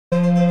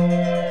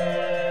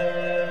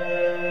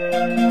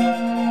I'm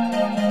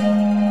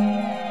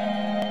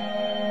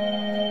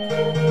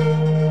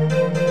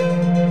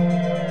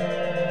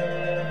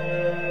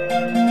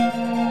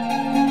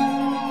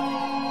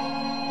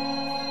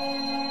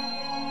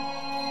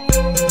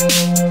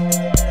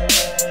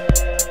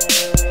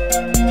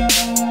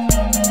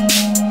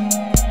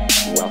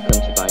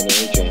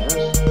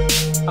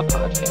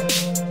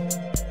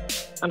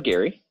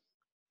Gary.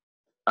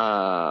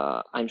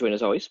 I'm joined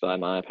as always by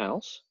my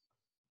pals,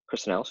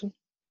 Chris and Allison.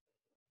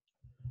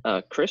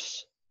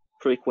 Chris,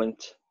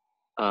 frequent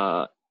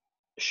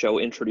show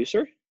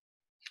introducer.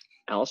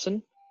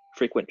 Allison,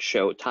 frequent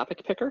show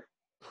topic picker.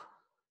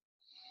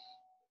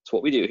 That's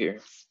what we do here.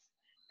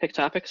 Pick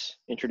topics,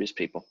 introduce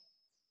people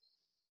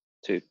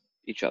to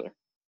each other.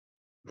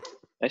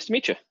 Nice to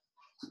meet you.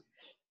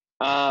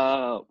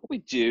 What we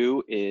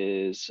do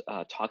is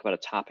talk about a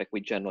topic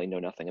we generally know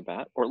nothing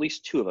about, or at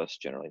least two of us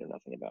generally know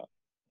nothing about.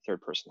 The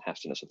third person has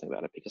to know something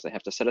about it because they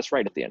have to set us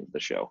right at the end of the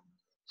show.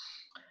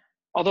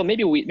 Although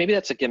maybe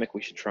that's a gimmick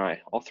we should try.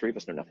 All three of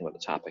us know nothing about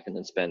the topic and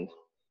then spend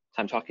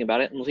time talking about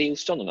it and leave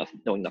still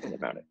knowing nothing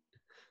about it.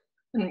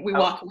 And we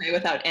walk away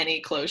without any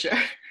closure.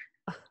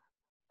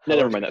 No,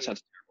 never mind. That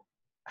sounds terrible.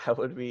 How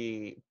would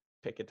we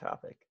pick a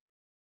topic?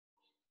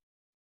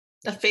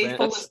 A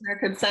faithful listener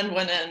could send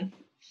one in.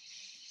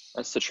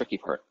 That's the tricky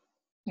part.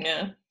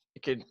 Yeah.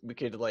 We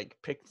could like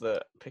pick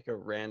a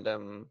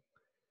random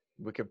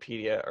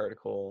Wikipedia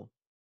article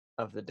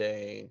of the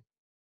day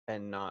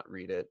and not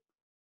read it.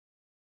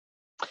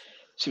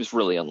 Seems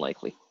really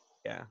unlikely.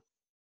 Yeah.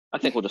 I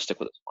think we'll just stick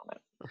with this format.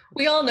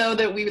 We all know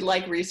that we would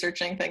like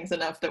researching things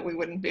enough that we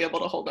wouldn't be able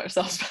to hold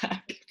ourselves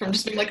back from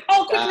just being like,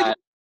 oh, quickly.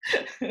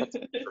 That's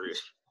true.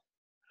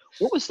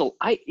 What was what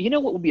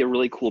would be a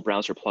really cool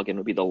browser plugin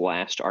would be the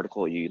last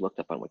article you looked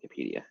up on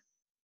Wikipedia.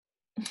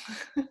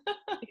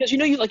 Because you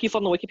fall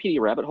in the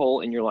Wikipedia rabbit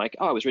hole and you're like,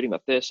 oh, I was reading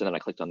about this and then I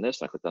clicked on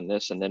this and I clicked on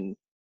this and then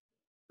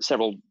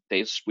several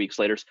days, weeks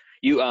later,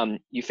 you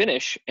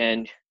finish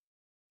and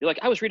you're like,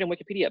 I was reading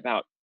Wikipedia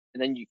about,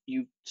 and then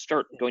you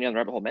start going down the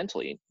rabbit hole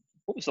mentally.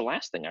 What was the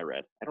last thing I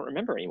read? I don't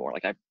remember anymore.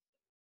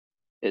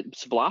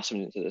 It's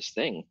blossomed into this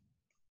thing.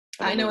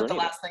 I know what the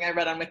last thing I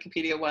read on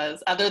Wikipedia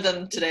was, other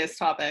than today's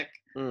topic,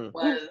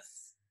 was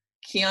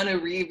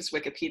Keanu Reeves'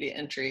 Wikipedia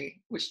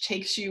entry, which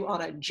takes you on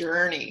a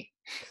journey.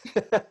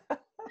 Because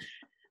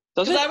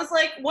I was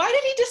like, why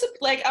did he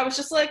disappear? I was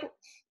just like,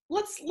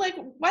 why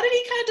did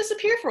he kind of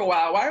disappear for a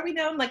while? Why are we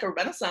now in a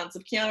renaissance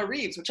of Keanu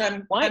Reeves, which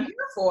I'm here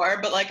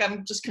for, but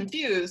I'm just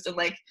confused and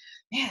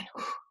man,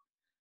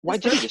 why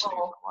did he disappear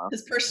for a while?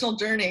 His personal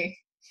journey,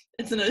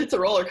 it's a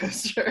roller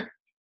coaster.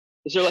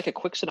 Is there a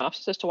quick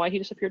synopsis as to why he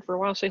disappeared for a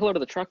while? Say hello to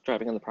the truck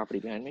driving on the property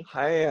behind me.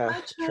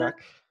 Hi, truck.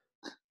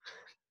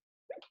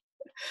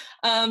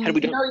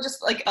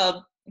 Just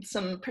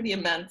some pretty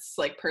immense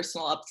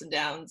personal ups and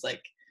downs.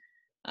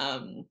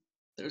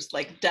 There's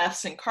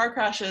deaths and car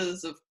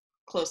crashes of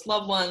close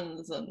loved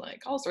ones and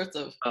all sorts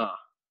of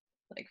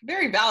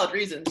very valid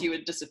reasons you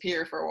would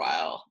disappear for a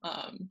while.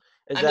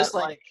 Is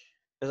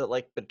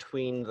it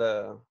between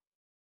the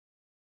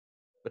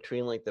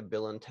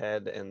Bill and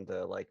Ted and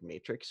the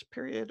Matrix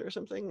period or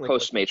something?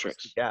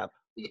 Post-Matrix. Gap.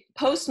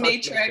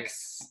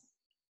 Post-Matrix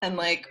and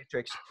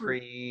Matrix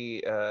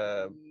pre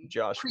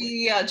Josh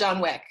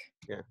John Wick.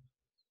 Yeah.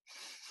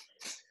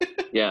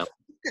 Yeah.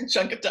 Good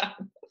chunk of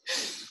time.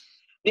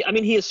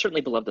 He is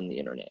certainly beloved on the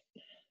internet.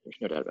 There's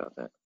no doubt about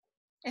that.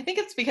 I think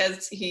it's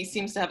because he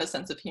seems to have a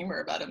sense of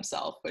humor about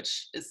himself,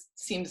 which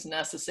seems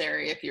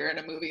necessary if you're in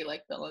a movie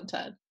like Bill and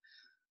Ted.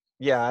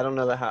 Yeah, I don't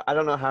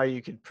know how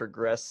you could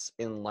progress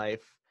in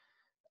life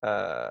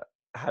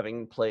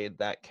having played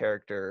that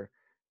character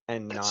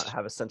and not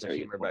have a sense of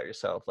humor about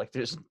yourself.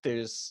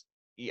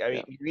 You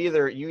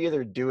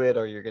either do it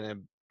or you're gonna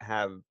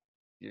have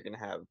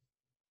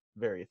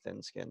very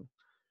thin skin.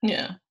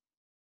 Yeah,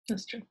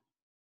 that's true.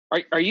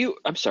 Are you?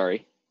 I'm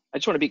sorry. I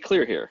just want to be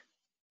clear here.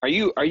 Are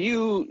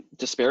you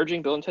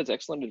disparaging Bill and Ted's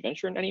Excellent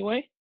Adventure in any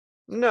way?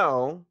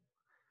 No.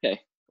 Okay.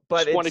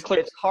 But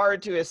it's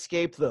hard to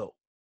escape the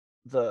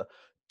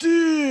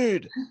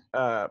dude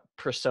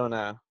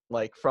persona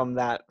from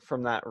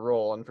that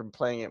role and from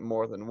playing it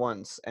more than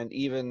once, and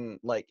even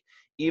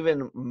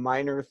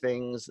minor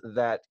things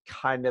that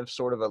kind of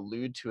sort of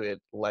allude to it,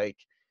 when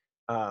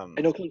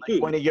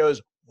he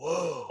goes,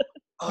 whoa,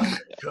 I'm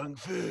kung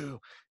fu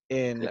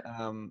in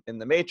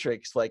the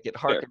Matrix, it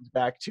harkens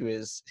back to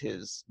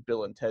his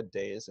Bill and Ted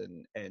days,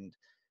 and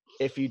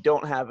if you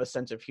don't have a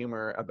sense of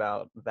humor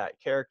about that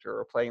character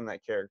or playing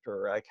that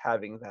character or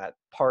having that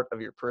part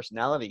of your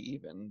personality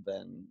even,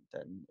 then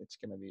it's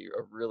going to be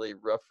a really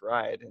rough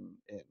ride in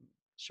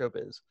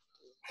showbiz.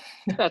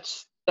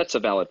 That's a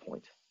valid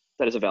point.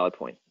 That is a valid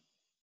point.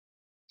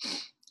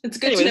 It's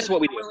good to know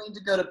we're willing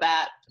to go to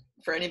bat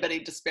for anybody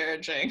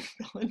disparaging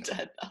Bill and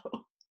Ted,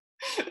 though.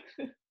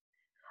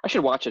 I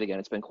should watch it again.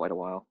 It's been quite a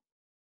while.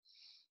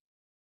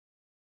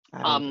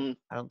 I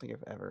don't think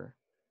I've ever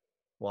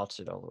watched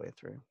it all the way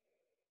through.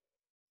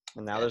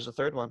 And now there's a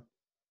third one.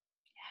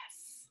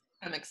 Yes.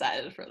 I'm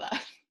excited for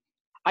that.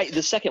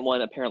 The second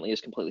one apparently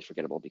is completely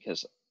forgettable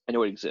because I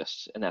know it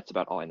exists, and that's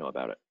about all I know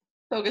about it.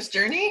 Focus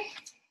Journey?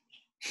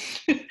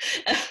 Is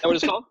that what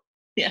it's called?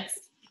 Yes.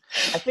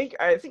 I think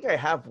I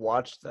have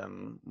watched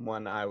them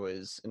when I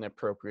was an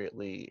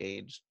appropriately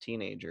aged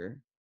teenager.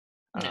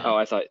 Oh,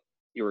 I thought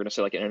you were going to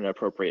say like an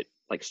inappropriate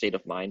like state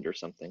of mind or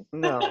something.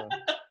 No,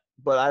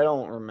 but I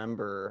don't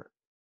remember.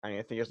 I mean,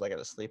 I think it was like at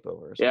a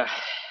sleepover or something. Yeah.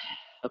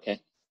 Okay.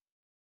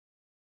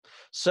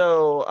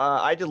 So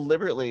I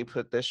deliberately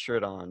put this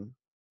shirt on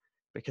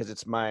because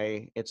it's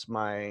my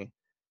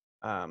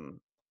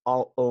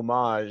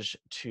homage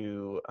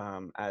to,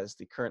 as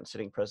the current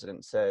sitting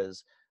president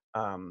says,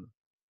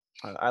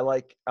 I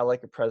like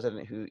a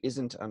president who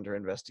isn't under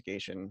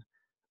investigation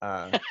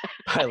by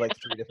like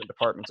 3 different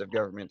departments of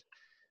government.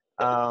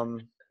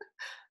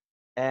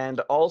 And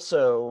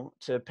also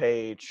to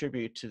pay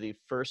tribute to the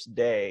first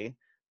day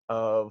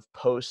of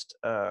post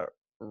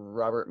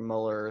Robert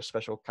Mueller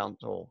special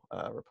counsel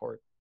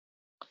report.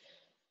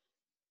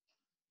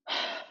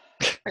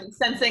 Are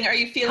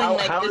you feeling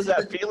how is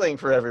that feeling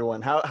for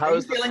everyone? How are you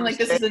is feeling like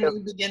this is a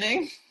new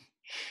beginning?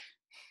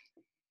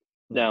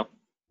 No.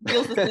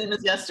 Feels the same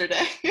as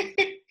yesterday.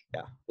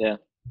 Yeah.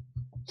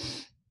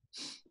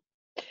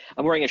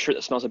 I'm wearing a shirt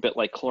that smells a bit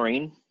like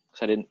chlorine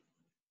because I didn't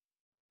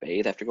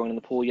bathe after going in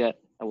the pool yet.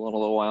 I will in a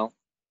little while.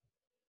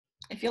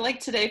 I feel like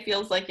today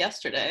feels like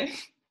yesterday.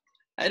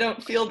 I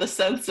don't feel the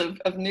sense of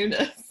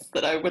newness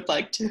that I would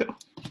like to.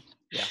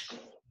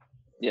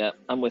 Yeah,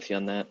 I'm with you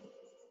on that.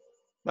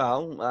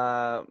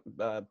 Well,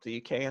 the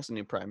UK has a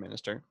new prime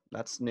minister.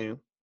 That's new.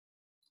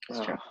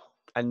 That's true.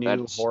 A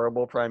new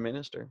horrible prime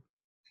minister.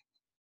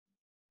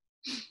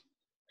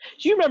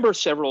 Do you remember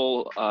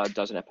several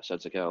dozen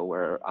episodes ago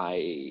where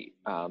I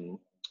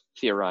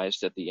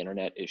theorized that the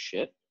internet is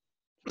shit?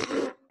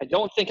 I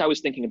don't think I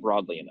was thinking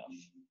broadly enough.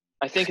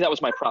 I think that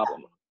was my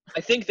problem.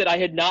 I think that I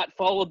had not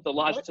followed the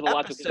logic to the logic.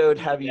 What episode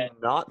have you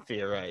not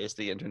theorized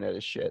the internet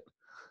is shit?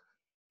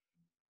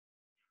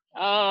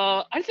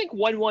 I think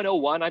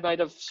 1101. I might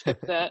have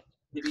skipped that.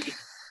 Maybe.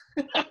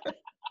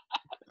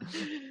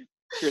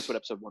 Here's what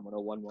episode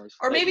 1101 was.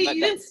 Or maybe you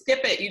didn't skip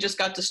it. You just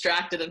got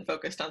distracted and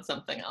focused on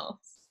something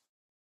else.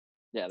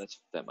 Yeah,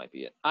 that might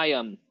be it.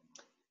 I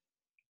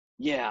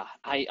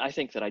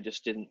think that I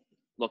just didn't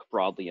look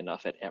broadly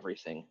enough at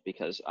everything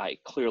because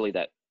clearly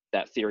that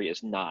theory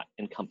is not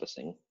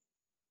encompassing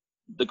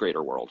the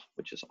greater world,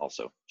 which is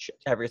also shit.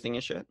 Everything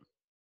is shit.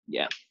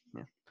 Yeah.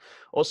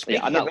 Well,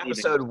 speaking of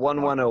episode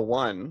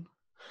 1101,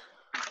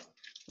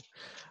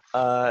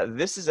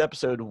 this is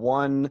episode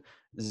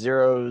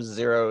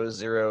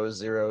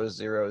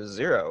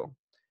 10000000.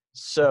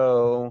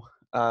 So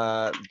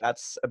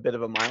that's a bit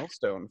of a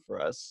milestone for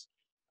us.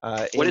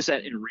 What is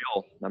that in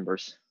real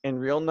numbers? In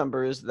real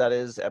numbers, that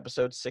is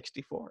episode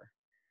 64.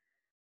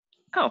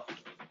 Oh,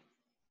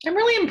 I'm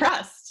really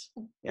impressed.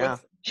 Yeah,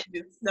 with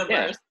these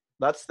numbers.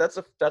 Yeah.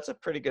 That's a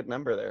pretty good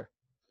number there.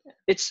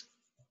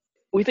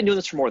 We've been doing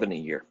this for more than a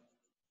year.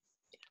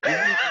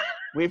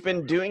 We've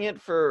been doing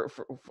it for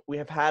we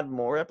have had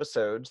more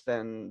episodes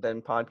than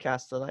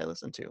podcasts that I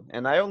listen to,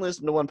 and I only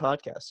listen to one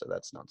podcast, so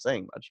that's not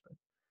saying much. But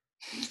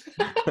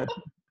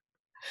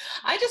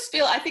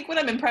I think what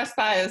I'm impressed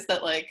by is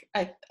that like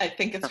I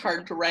think it's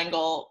hard to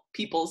wrangle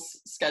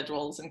people's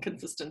schedules and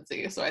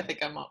consistency. So I think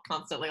I'm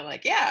constantly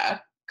like, yeah,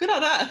 good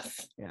on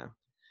us. Yeah.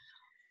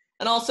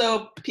 And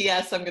also,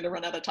 P.S. I'm going to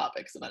run out of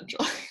topics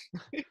eventually.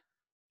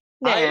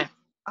 Yeah.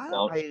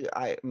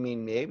 I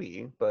mean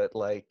maybe, but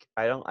like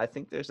I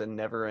think there's a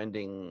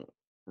never-ending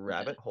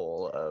rabbit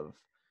hole of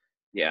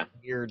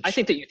weird. I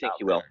think that you think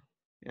you will,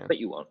 yeah. But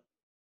you won't.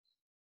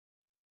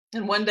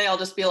 And one day I'll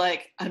just be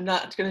like, I'm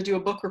not going to do a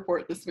book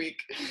report this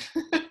week.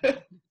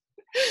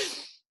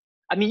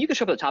 I mean, you could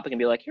show up at the topic and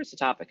be like, here's the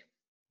topic,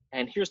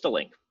 and here's the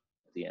link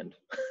at the end.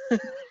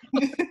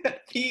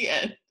 The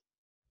end.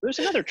 There's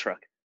another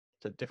truck.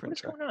 It's a different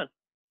truck. What's going on?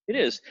 It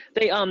is.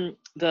 They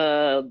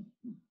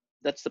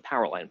that's the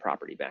power line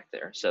property back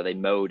there. So they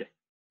mowed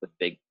with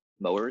big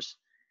mowers,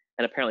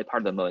 and apparently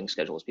part of the mowing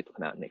schedule is people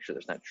come out and make sure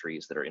there's not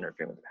trees that are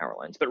interfering with the power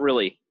lines. But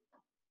really,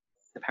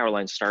 the power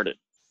lines started,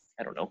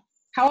 I don't know.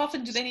 How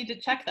often do they need to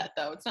check that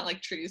though? It's not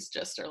like trees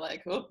just are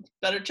like, oh,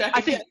 better check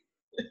again.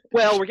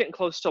 Well, we're getting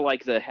close to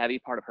like the heavy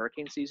part of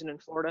hurricane season in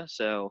Florida,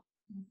 so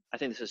I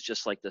think this is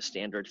just like the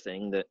standard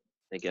thing that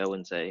they go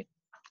and say,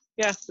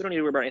 yeah, we don't need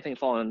to worry about anything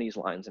falling on these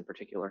lines in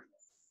particular.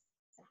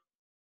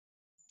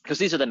 Because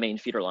these are the main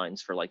feeder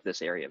lines for like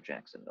this area of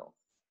Jacksonville.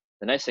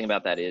 The nice thing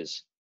about that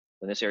is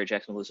when this area of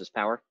Jacksonville loses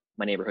power,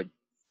 my neighborhood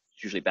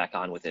is usually back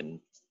on within,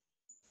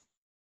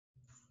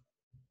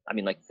 I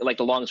mean, like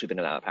the longest we've been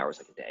without power is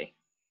like a day.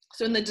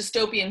 So in the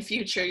dystopian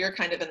future, you're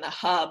kind of in the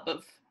hub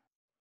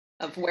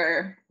of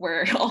where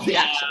all the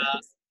action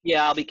is.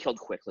 Yeah, I'll be killed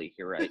quickly.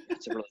 You're right.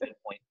 It's a really good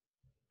point.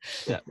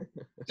 Yeah.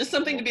 Just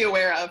something to be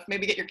aware of.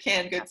 Maybe get your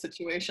canned goods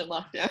situation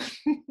locked down.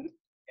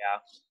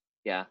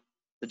 Yeah.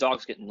 The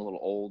dog's getting a little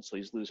old, so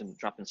he's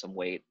dropping some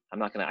weight. I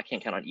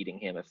can't count on eating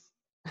him if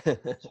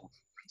it's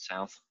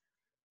south.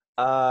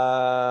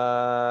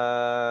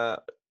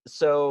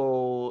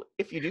 So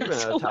if you do run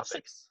out of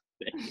topics,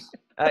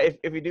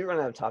 If you do run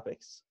out of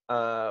topics,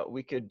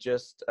 we could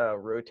just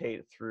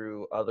rotate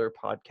through other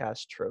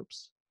podcast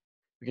tropes.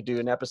 We could do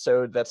an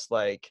episode that's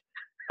like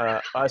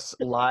us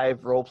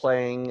live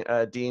role-playing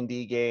a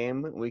D&D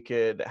game. We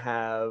could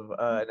have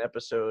an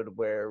episode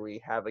where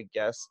we have a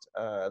guest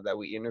that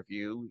we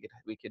interview.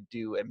 We could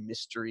do a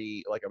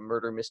mystery, like a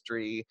murder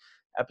mystery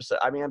episode.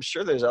 I mean, I'm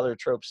sure there's other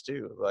tropes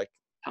too, like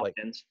Top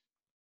tens.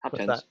 Top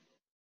what's tens. that?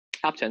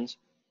 Top tens.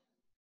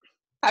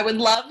 I would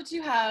love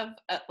to have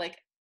a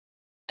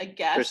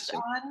guest Interesting.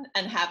 on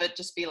and have it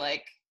just be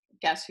like,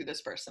 guess who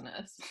this person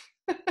is.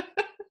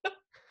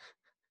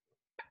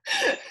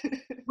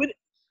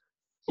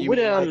 You Would,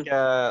 mean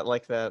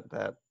like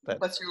that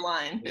What's your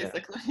line, Yeah.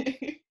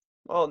 basically?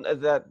 well,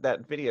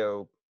 that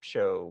video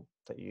show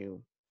that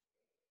you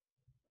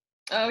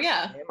Oh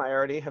yeah, I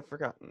already have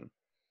forgotten,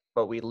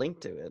 but we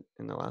linked to it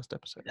in the last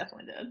episode.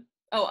 definitely did.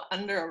 Oh,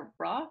 Under a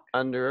Rock?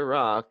 Under a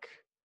Rock.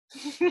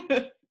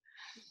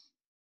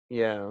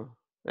 Yeah,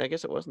 I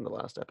guess it wasn't the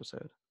last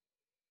episode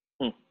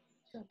because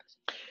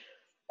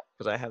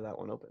I have that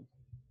one open.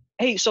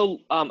 Hey, so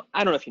I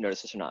don't know if you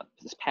noticed this or not.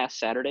 This past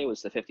Saturday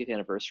was the 50th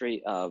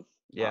anniversary of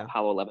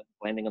Apollo 11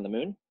 landing on the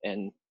moon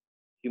and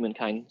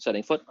humankind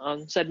setting foot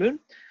on said moon.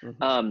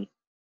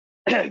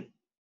 Mm-hmm.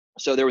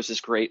 So there was this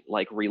great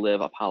like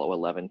relive Apollo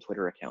 11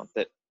 Twitter account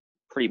that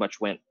pretty much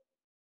went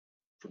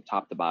from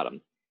top to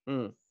bottom.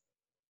 Mm.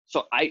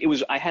 So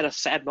I had a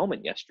sad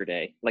moment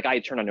yesterday. Like I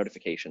had turned on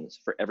notifications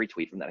for every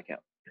tweet from that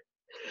account.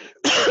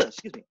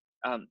 Excuse me.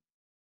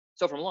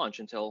 So from launch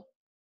until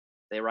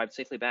they arrived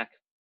safely back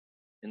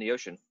in the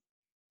ocean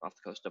off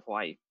the coast of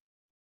Hawaii,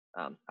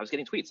 I was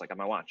getting tweets like on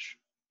my watch,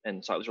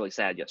 and so I was really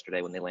sad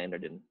yesterday when they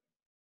landed. And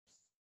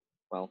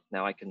well,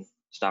 now I can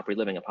stop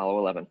reliving Apollo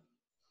 11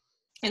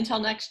 Until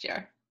next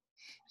year.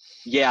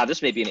 Yeah,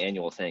 this may be an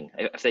annual thing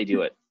if they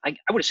do it. I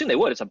would assume they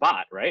would. It's a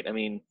bot, right? I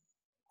mean,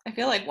 I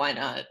feel like why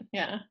not?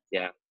 Yeah.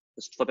 yeah,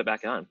 just flip it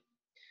back on.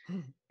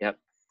 Yep.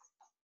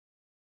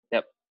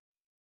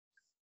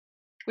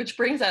 Which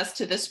brings us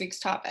to this week's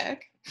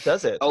topic.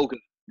 Does it? Oh, good.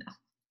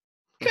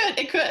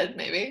 It could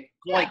maybe.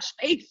 Like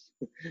space.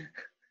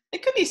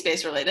 It could be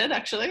space related,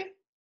 actually.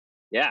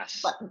 Yes.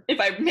 But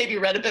if I maybe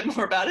read a bit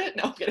more about it,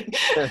 no, I'm kidding.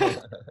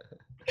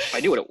 If I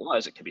knew what it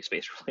was, it could be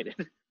space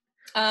related.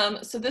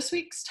 So this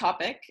week's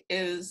topic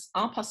is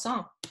en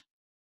passant.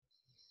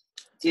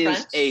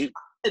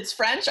 It's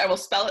French. I will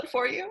spell it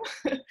for you.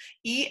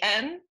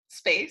 E-N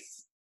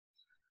space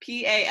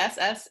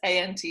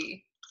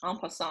P-A-S-S-A-N-T. En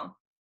passant.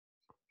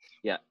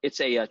 Yeah, it's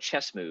a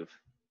chess move.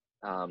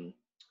 And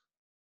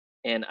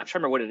I'm trying to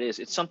remember what it is.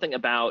 It's something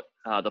about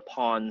the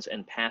pawns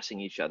and passing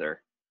each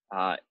other.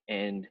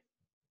 And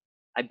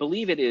I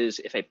believe it is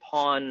if a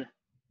pawn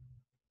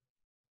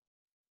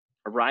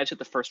arrives at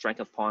the first rank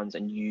of pawns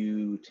and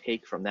you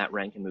take from that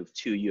rank and move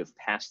 2, you have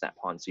passed that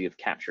pawn, so you have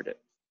captured it.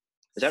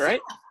 Is that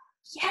right?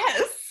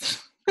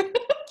 Yes.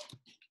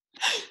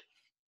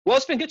 Well,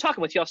 it's been good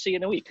talking with you. I'll see you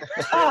in a week.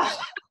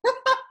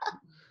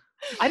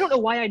 I don't know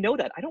why I know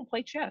that. I don't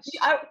play chess.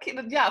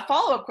 Yeah,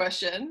 follow-up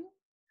question.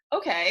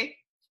 Okay.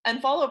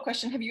 And follow-up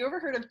question, have you ever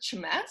heard of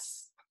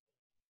chess?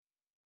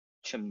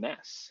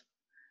 Chess.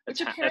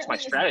 Which apparently that's my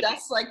strategy. Is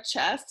just like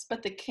chess,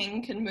 but the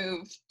king can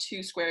move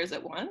 2 squares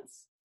at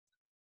once.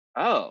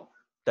 Oh.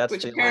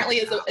 Which apparently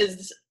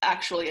is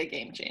actually a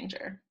game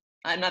changer.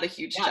 I'm not a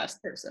huge chess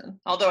person,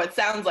 although it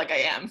sounds like I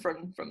am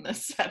from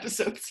this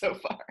episode so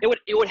far.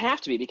 It would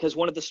have to be, because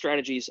one of the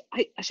strategies,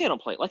 I say I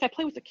don't play, like I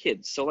play with the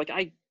kids, so like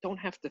I don't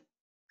have to.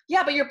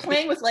 Yeah, but you're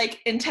playing with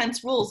like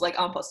intense rules like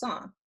en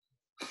passant.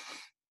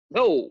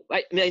 No,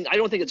 I mean, I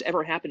don't think it's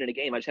ever happened in a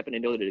game. I just happen to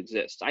know that it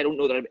exists. I don't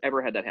know that I've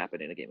ever had that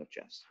happen in a game of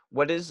chess.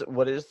 What is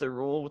the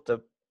rule with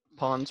the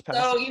pawns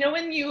passing? So, you know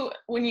when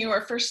you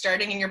are first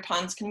starting and your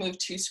pawns can move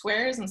 2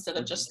 squares instead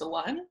of just the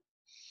 1?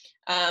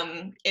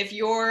 If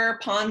your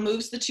pawn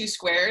moves the 2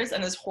 squares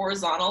and is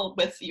horizontal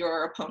with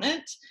your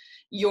opponent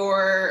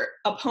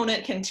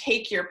can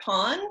take your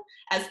pawn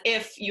as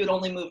if you'd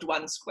only moved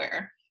 1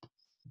 square.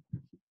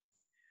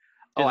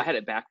 Oh, I had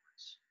it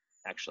backwards,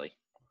 actually.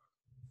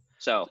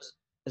 So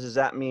does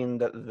that mean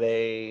that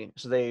they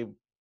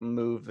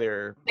move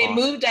their They pawn?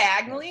 move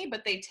diagonally,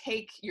 but they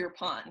take your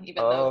pawn,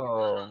 even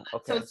though.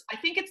 Okay. So I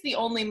think it's the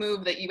only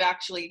move that you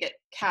actually get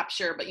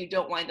capture, but you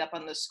don't wind up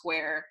on the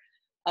square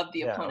of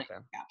the opponent you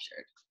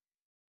captured.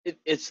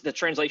 It's the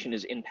translation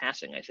is in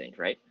passing, I think,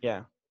 right?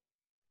 Yeah.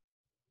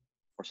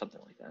 Or something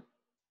like that.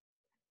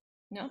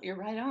 No, you're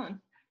right on.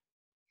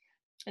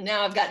 And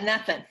now I've got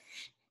nothing.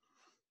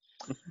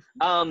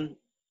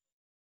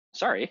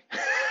 Sorry.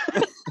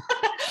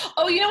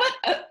 Oh, you know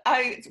what?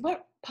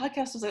 What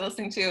podcast was I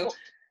listening to?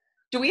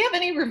 Do we have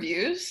any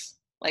reviews,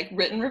 like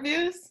written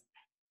reviews,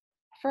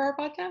 for our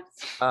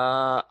podcast?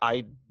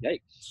 I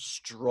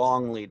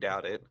strongly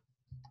doubt it.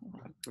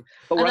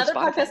 But another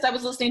podcast I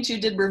was listening to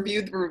did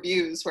review the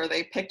reviews, where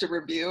they picked a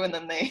review and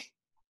then they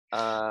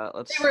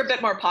were a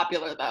bit more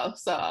popular though.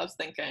 So I was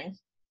thinking.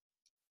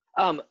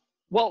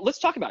 Well, let's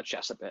talk about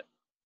chess a bit.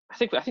 I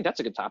think that's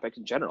a good topic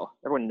in general.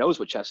 Everyone knows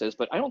what chess is,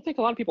 but I don't think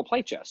a lot of people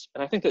play chess.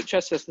 And I think that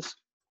chess has this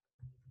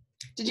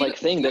Did you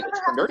ever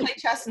have to play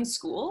chess in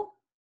school?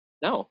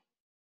 No.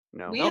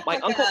 No, my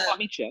uncle taught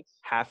me chess.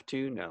 Have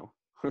to? No.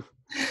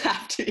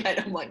 Have to? I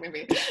don't like,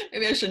 maybe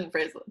I shouldn't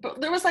phrase it. But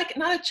there was like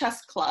not a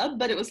chess club,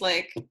 but it was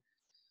like,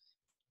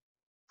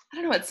 I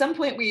don't know, at some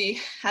point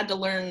we had to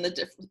learn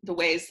the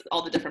ways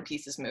all the different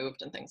pieces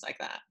moved and things like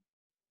that.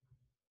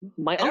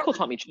 My uncle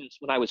taught me chess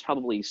when I was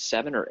probably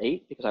 7 or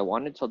 8 because I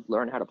wanted to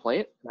learn how to play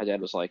it. My dad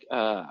was like,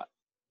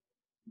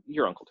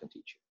 your uncle can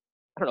teach you.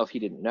 I don't know if he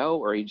didn't know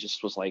or he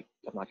just was like,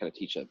 I'm not going to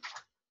teach it.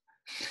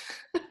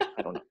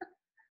 I don't know.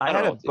 I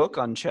had a book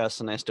on chess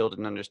and I still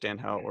didn't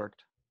understand how it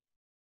worked.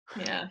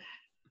 Yeah.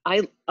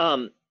 I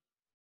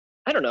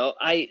don't know.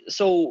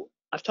 So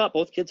I've taught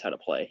both kids how to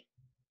play,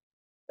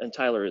 and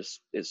Tyler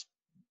is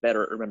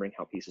better at remembering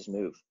how pieces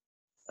move.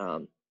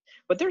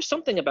 But there's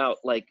something about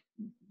like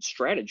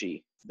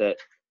strategy that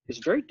is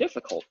very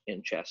difficult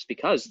in chess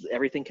because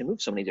everything can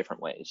move so many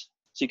different ways.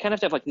 So you kind of have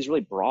to have like these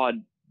really broad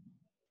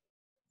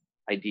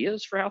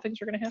ideas for how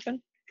things are going to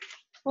happen.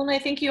 Well, and I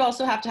think you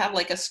also have to have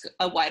like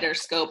a wider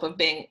scope of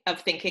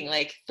thinking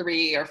like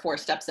 3 or 4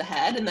 steps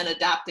ahead and then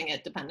adapting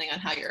it depending on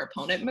how your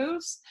opponent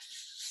moves.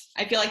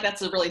 I feel like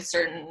it's a really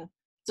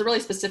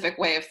specific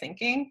way of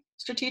thinking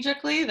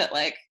strategically that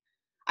like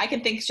I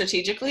can think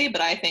strategically, but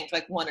I think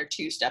like 1 or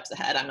 2 steps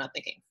ahead. I'm not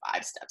thinking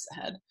 5 steps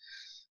ahead.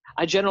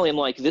 I generally am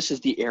like, this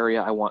is the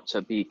area I want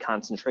to be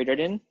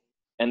concentrated in.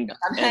 And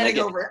I'm heading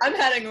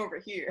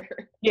over here.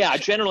 Yeah,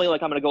 generally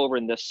like I'm going to go over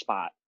in this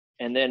spot.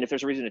 And then if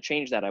there's a reason to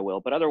change that, I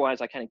will. But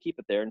otherwise, I kind of keep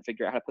it there and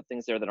figure out how to put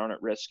things there that aren't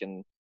at risk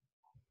and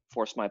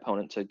force my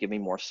opponent to give me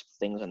more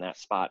things in that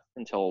spot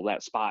until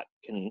that spot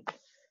can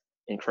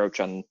encroach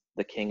on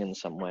the king in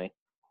some way.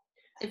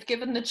 If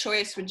given the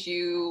choice, would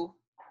you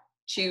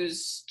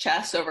choose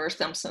chess over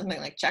something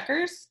like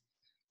checkers?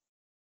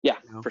 Yeah,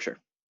 no. For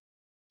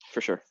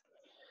sure.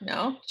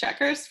 No?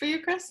 Checkers for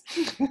you, Chris?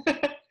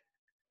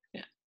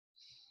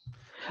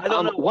 I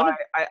don't know why.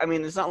 I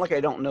mean, it's not like I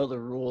don't know the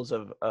rules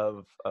of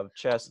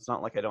chess. It's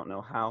not like I don't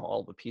know how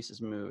all the pieces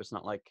move. It's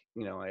not like,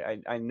 you know,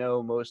 I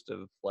know most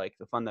of like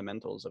the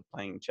fundamentals of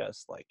playing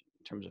chess, like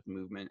in terms of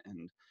movement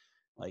and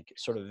like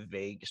sort of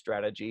vague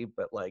strategy.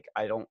 But like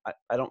I don't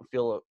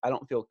feel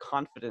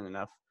confident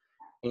enough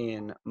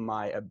in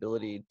my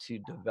ability to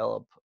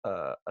develop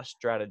a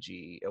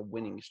strategy, a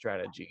winning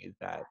strategy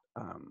that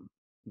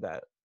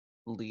that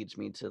leads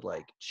me to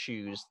like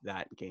choose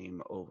that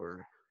game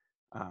over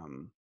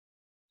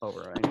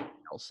anything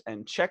else.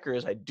 And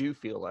checkers, I do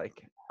feel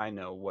like I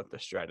know what the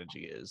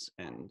strategy is,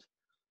 and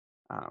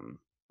I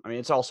mean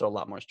it's also a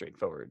lot more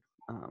straightforward.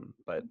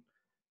 But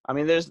I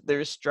mean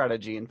there's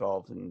strategy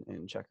involved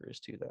in checkers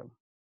too, though.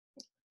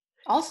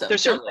 Also,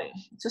 there's certainly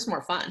it's just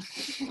more fun.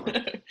 It's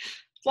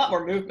a lot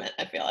more movement,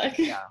 I feel like.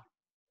 Yeah.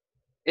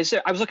 Is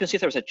there? I was looking to see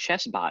if there was a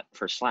chess bot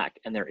for Slack,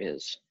 and there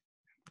is.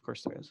 Of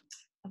course there is.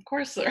 Of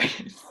course there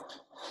is.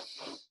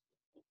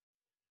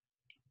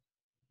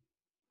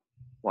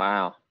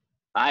 Wow.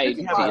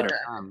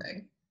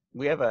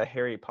 We have a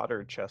Harry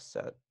Potter chess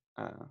set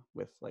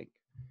with like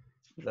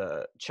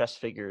the chess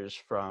figures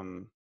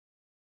from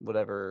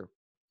whatever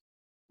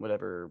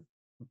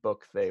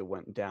book they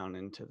went down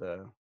into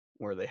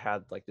where they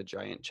had like the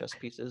giant chess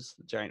pieces,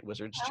 the giant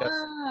wizard's chess.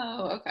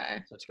 Oh,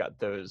 okay. So it's got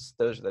those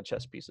are the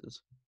chess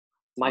pieces.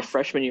 My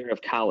freshman year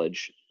of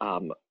college, I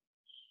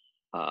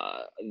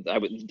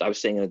was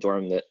staying in a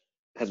dorm that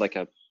had like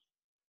a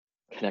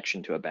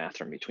connection to a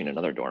bathroom between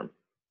another dorm.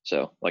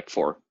 So like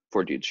four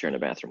dudes sharing a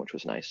bathroom, which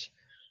was nice.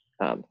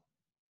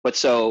 But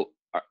so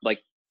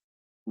like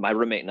my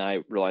roommate and I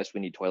realized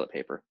we need toilet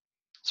paper.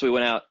 So we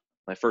went out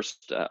my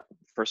first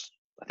or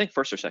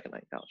second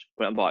night in college.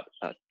 Went out and bought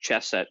a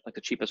chess set, like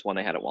the cheapest one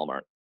they had at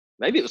Walmart.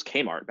 Maybe it was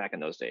Kmart back in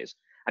those days.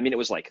 I mean, it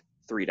was like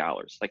 $3,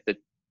 like the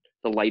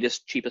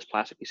lightest, cheapest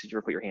plastic piece you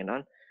ever put your hand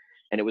on.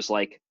 And it was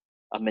like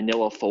a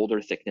manila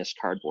folder thickness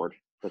cardboard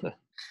for the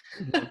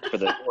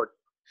board.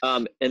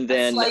 And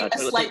then a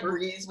slight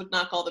breeze would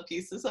knock all the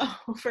pieces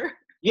over.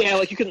 Yeah,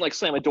 like you couldn't like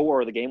slam a door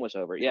or the game was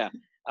over. Yeah.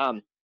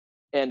 And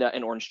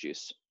orange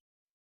juice.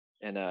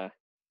 And is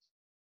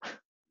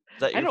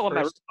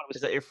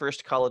that your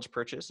first college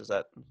purchase? Is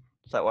that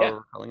why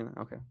we're calling it?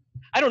 Okay.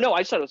 I don't know.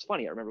 I just thought it was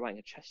funny. I remember buying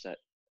a chess set,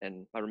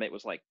 and my roommate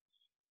was like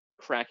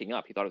cracking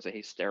up. He thought it was a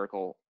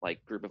hysterical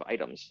like group of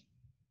items: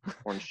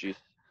 orange juice,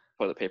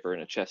 toilet paper,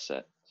 and a chess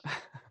set.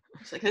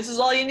 It's like, this is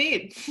all you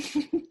need.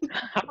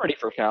 I'm ready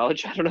for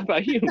college. I don't know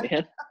about you,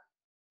 man.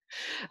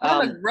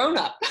 I'm a grown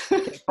up.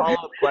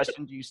 Follow-up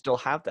question: do you still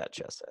have that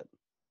chess set?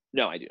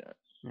 No, I do not.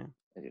 Yeah.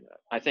 I do not.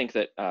 I think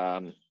that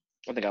I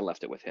think I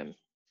left it with him.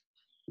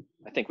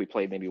 I think we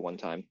played maybe one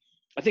time.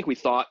 I think we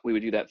thought we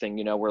would do that thing,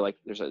 you know, where like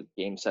there's a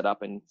game set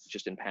up and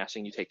just in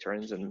passing you take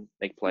turns and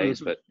make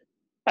plays, but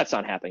that's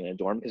not happening in a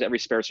dorm because every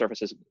spare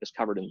surface is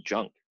covered in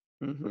junk,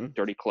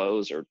 dirty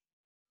clothes or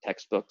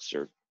textbooks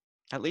or.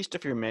 At least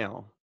if you're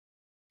male.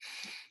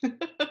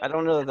 I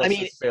don't know if that's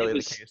necessarily the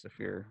case if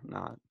you're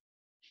not.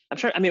 I'm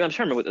trying to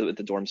remember with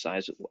the dorm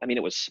size. I mean,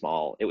 it was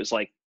small. It was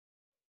like,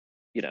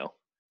 you know,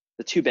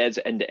 the 2 beds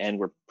end to end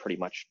were pretty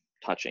much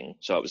touching.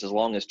 So it was as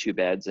long as 2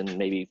 beds and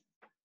maybe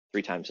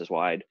 3 times as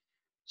wide.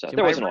 So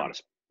there wasn't a lot of.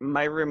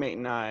 My roommate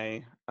and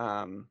I,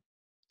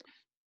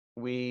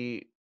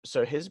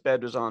 so his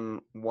bed was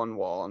on one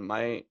wall and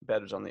my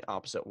bed was on the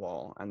opposite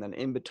wall. And then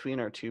in between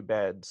our two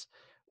beds,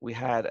 we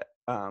had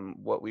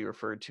what we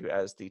referred to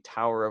as the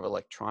Tower of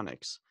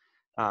Electronics.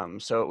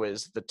 So it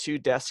was the two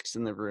desks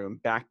in the room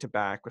back to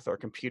back with our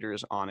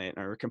computers on it.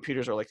 And our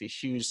computers are like these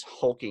huge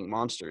hulking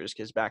monsters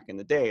because back in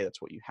the day,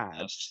 that's what you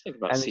had.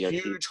 And the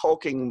huge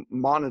hulking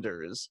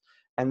monitors.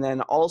 And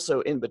then also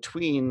in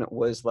between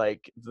was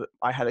like,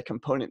 I had a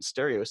component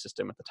stereo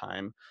system at the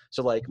time.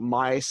 So like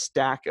my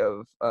stack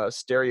of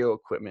stereo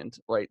equipment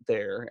right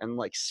there and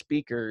like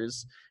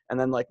speakers and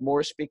then like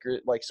more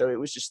speakers. Like, so it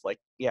was just like,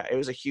 yeah, it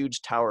was a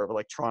huge tower of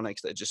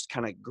electronics that just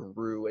kind of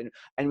grew.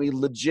 And we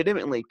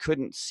legitimately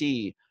couldn't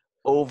see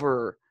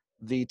over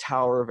the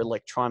tower of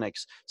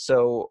electronics.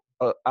 So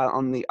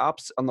on the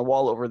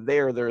wall over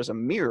there, there is a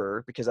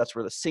mirror because that's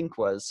where the sink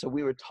was. So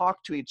we would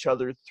talk to each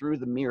other through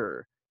the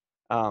mirror.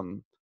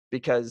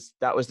 Because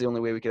that was the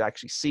only way we could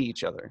actually see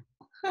each other.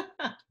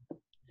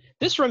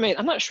 This roommate,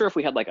 I'm not sure if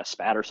we had like a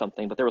spat or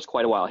something, but there was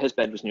quite a while. His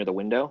bed was near the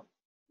window.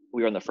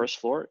 We were on the first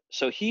floor.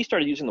 So he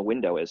started using the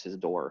window as his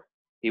door.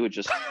 He would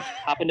just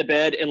hop into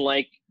bed and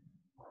like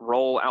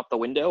roll out the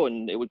window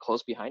and it would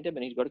close behind him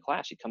and he'd go to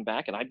class. He'd come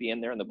back and I'd be in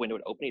there and the window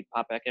would open. He'd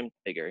pop back in.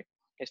 Hey, Gary.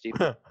 Hey, Steve.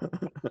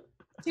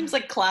 Seems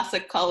like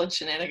classic college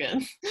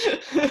shenanigans.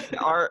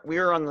 We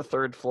were on the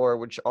third floor,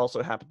 which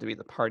also happened to be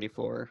the party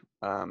floor.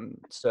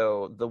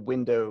 So the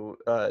window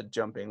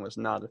jumping was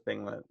not a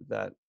thing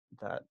that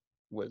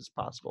was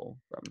possible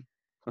from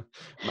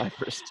my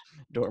first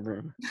dorm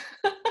room.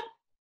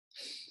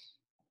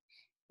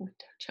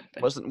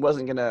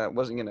 Wasn't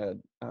gonna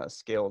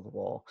scale the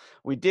wall.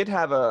 We did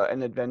have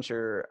an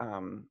adventure.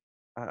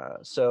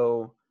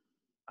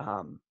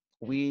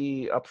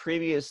 A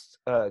previous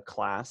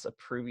class, a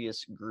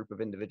previous group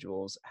of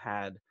individuals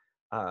had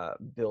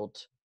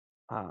built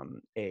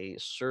a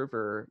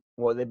server.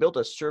 Well, they built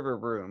a server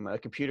room, a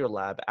computer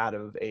lab out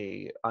of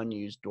a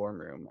unused dorm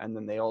room, and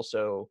then they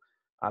also,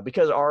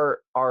 because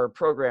our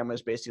program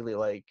was basically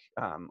like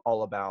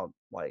all about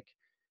like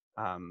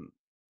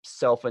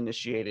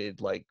self-initiated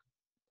like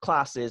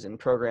classes and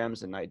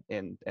programs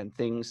and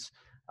things,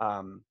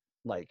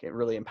 like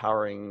really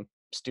empowering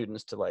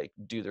students to like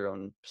do their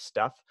own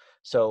stuff.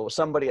 So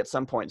somebody at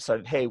some point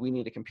decided, hey, we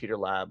need a computer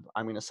lab.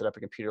 I'm going to set up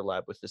a computer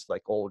lab with this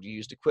like old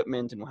used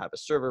equipment and we'll have a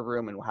server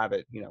room and we'll have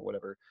it,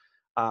 whatever.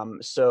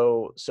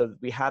 So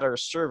we had our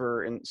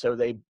server and so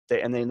they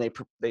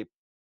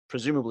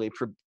presumably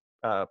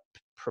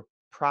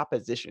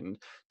propositioned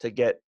to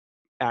get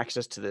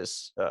access to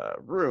this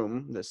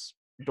room, this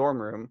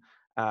dorm room,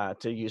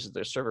 to use as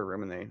their server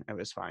room, and it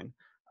was fine.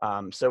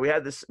 So we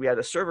had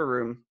a server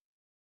room.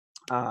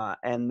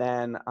 And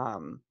then,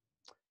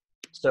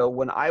 so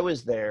when I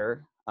was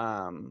there,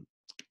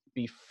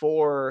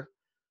 before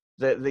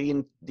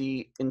the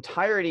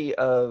entirety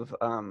of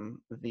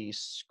the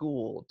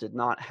school did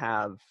not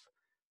have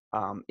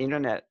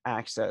internet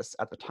access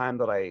at the time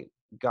that I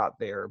got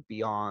there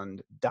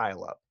beyond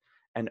dial-up,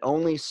 and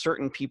only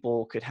certain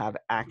people could have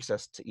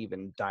access to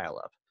even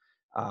dial-up.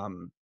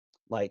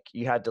 Like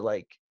you had to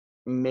like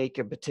make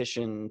a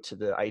petition to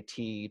the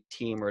IT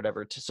team or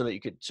whatever so that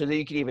you could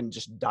even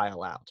just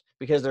dial out,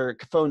 because their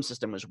phone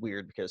system was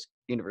weird because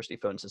university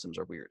phone systems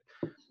are weird.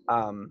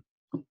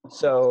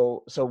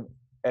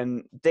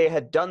 And they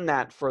had done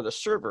that for the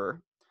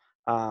server.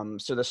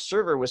 So the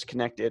server was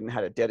connected and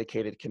had a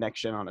dedicated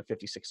connection on a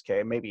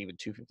 56K, maybe even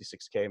two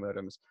 56K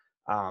modems.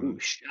 Ooh,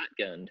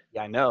 shotgunned.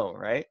 Yeah, I know,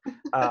 right?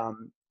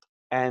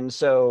 And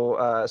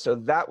so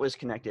that was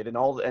connected,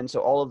 and so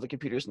all of the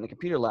computers in the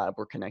computer lab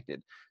were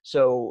connected.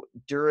 So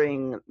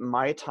during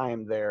my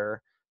time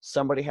there,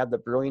 somebody had the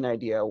brilliant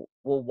idea,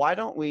 well, why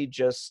don't we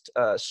just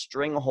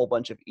string a whole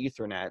bunch of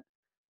Ethernet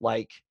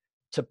like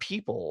to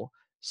people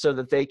so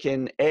that they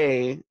can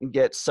A,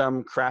 get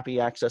some crappy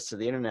access to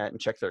the internet and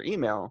check their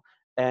email,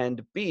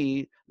 and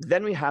B,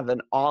 then we have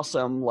an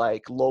awesome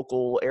like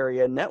local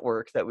area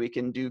network that we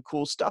can do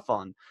cool stuff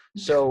on.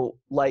 So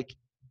like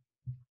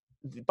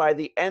by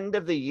the end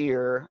of the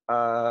year,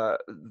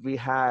 we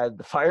had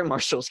the fire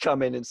marshals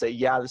come in and say,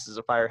 yeah, this is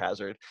a fire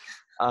hazard.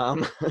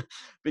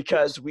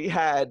 Because we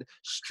had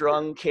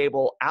strung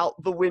cable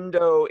out the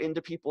window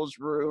into people's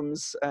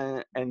rooms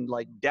and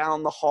like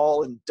down the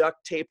hall and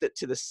duct taped it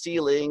to the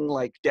ceiling,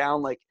 like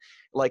down, like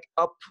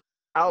up,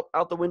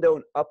 out the window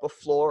and up a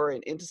floor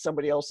and into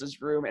somebody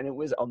else's room. And it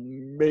was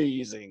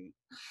amazing.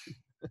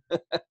 For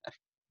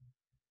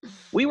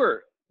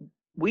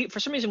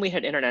some reason, we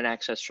had internet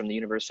access from the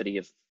University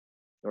of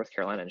North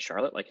Carolina in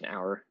Charlotte, like an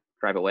hour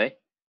drive away,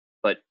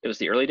 but it was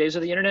the early days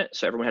of the internet.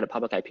 So everyone had a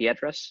public IP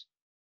address.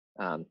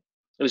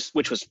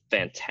 Which was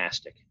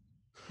fantastic.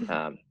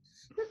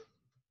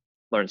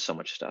 Learned so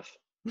much stuff.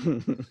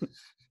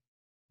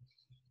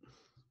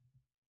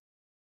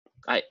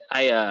 I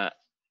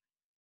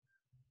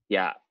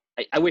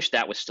wish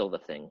that was still the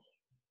thing.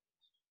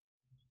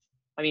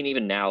 I mean,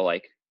 even now,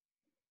 like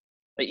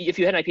if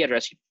you had an IP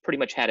address, you pretty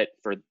much had it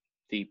for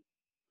the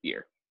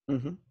year.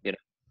 Mm-hmm.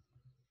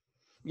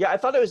 Yeah, I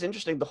thought it was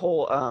interesting. The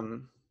whole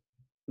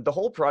the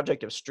whole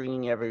project of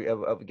stringing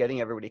of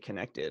getting everybody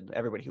connected,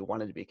 everybody who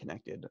wanted to be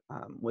connected,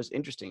 was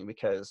interesting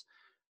because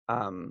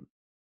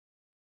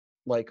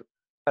like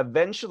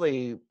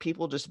eventually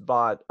people just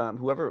bought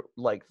whoever,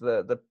 like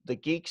the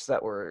geeks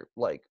that were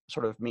like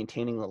sort of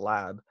maintaining the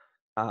lab,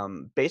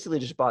 basically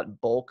just bought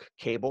bulk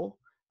cable,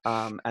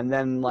 and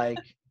then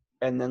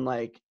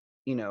like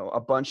you know, a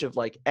bunch of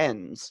like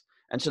ends,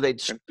 and so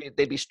they'd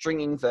be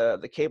stringing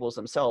the cables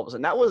themselves,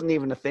 and that wasn't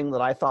even a thing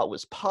that I thought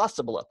was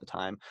possible at the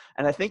time.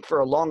 And I think for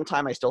a long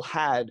time I still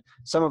had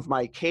some of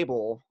my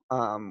cable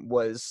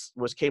was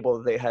cable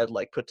that they had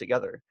like put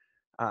together,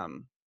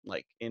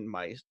 like in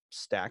my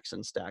stacks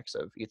and stacks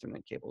of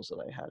Ethernet cables that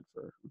I had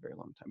for a very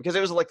long time, because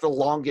it was like the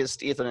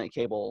longest Ethernet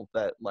cable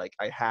that like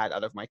I had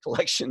out of my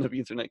collection of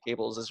Ethernet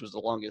cables. This was the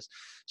longest,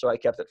 so I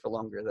kept it for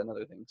longer than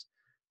other things.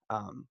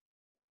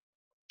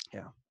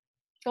 Yeah.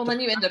 Well,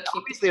 then you end up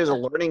keeping. Obviously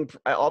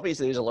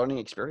there's a learning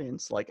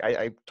experience. Like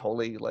I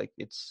totally, like,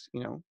 it's,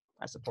 you know,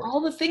 I support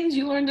all the things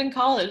you learned in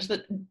college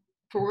that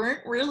weren't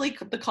really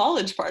the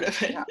college part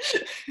of it.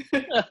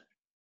 Yeah.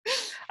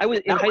 I was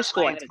in high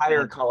school. My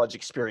entire college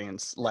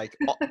experience, like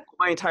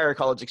my entire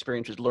college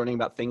experience, was learning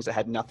about things that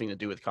had nothing to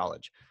do with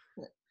college.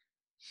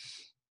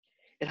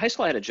 In high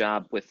school, I had a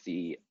job with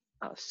the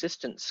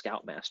assistant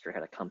scoutmaster.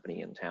 Had a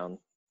company in town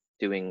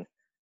doing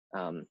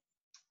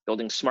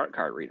building smart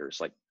card readers,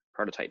 like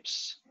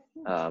prototypes.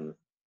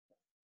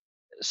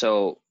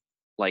 So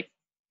like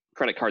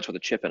credit cards with a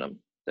chip in them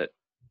that at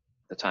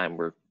the time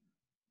were,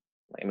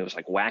 I mean, it was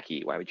like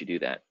wacky. Why would you do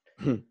that?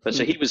 But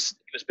so he was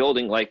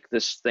building like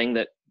this thing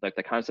that, like,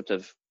 the concept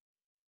of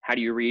how do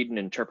you read and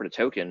interpret a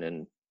token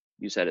and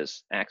use that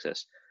as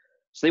access.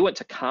 So they went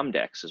to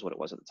Comdex, is what it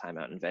was at the time,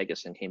 out in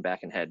Vegas, and came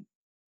back and had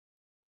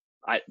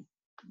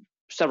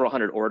several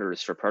hundred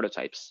orders for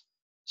prototypes.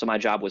 So my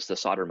job was the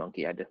solder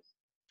monkey. I had to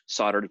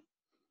solder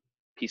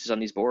pieces on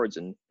these boards,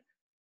 and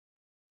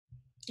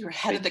you were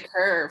ahead of the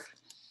curve.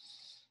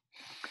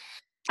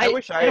 I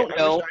wish I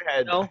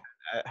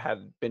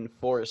had been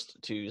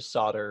forced to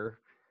solder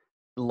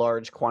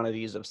large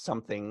quantities of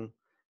something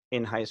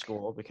in high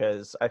school,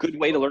 because good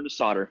way to learn to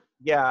solder.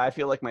 Yeah, I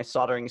feel like my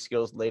soldering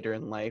skills later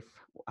in life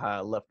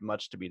left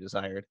much to be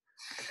desired,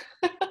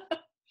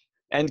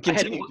 and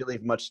continue to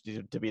leave much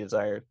to be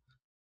desired.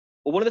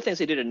 Well, one of the things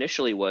they did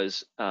initially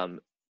was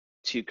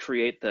to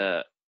create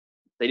they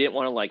didn't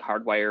want to like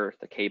hardwire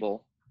the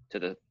cable to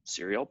the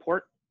serial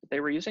port that they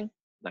were using,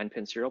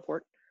 9-pin serial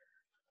port.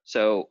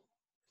 So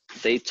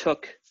they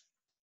took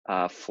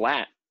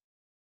flat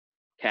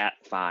Cat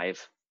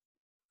 5,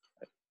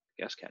 I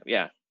guess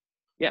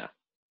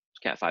it's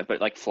Cat 5, but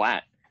like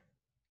flat.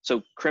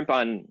 So crimp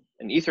on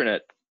an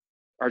Ethernet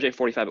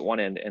RJ45 at one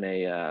end and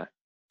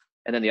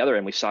and then the other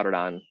end we soldered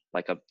on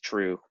like a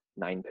true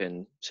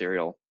 9-pin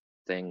serial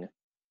thing.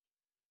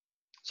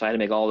 So I had to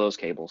make all those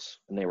cables,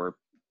 and they were,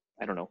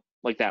 I don't know,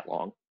 like that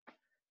long.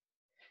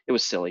 It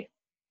was silly.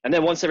 And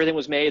then once everything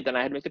was made, then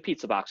I had to make the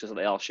pizza boxes that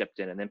they all shipped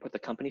in, and then put the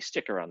company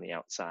sticker on the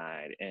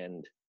outside.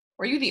 And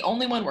were you the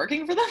only one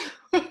working for them?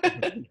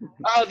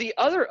 The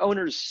other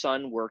owner's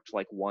son worked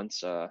like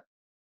once a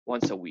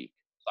week.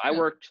 So I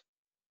worked.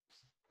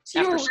 So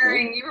you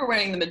were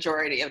wearing the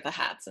majority of the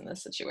hats in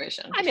this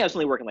situation. I mean, I was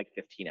only working like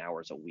 15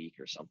 hours a week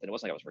or something. It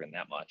wasn't like I was working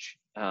that much.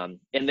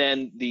 And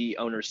then the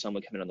owner's son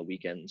would come in on the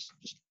weekends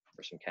just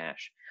for some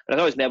cash. But I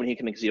was always mad when he'd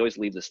come in, because he always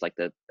leave this, like,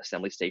 the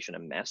assembly station a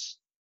mess.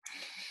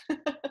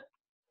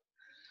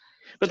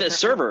 But the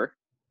server,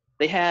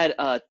 they had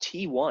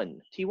T1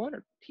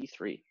 or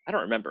T3, I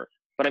don't remember.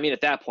 But I mean, at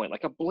that point,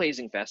 like a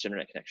blazing fast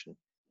internet connection.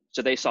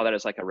 So they saw that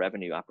as like a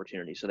revenue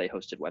opportunity. So they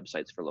hosted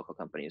websites for local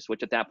companies,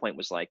 which at that point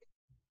was like,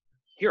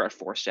 here are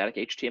 4 static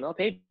HTML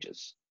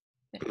pages.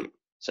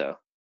 So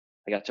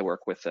I got to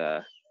work with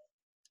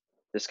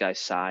this guy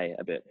Sai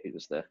a bit, who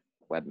was the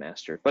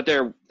webmaster. But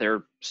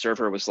their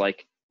server was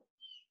like,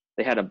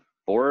 they had a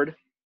board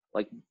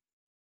like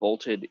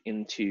bolted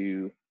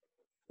into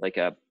like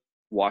a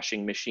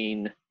washing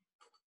machine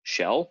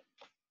shell,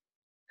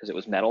 because it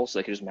was metal, so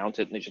they could just mount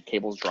it, and there's just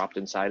cables dropped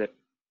inside it,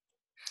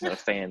 and a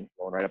fan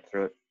going right up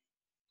through it.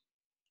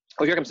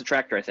 Oh, here comes the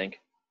tractor, I think.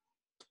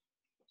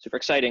 Super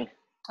exciting.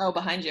 Oh,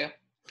 behind you.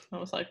 I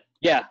was like,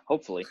 yeah,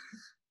 hopefully.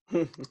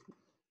 There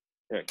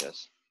it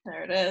goes.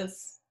 There it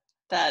is.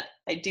 That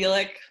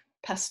idyllic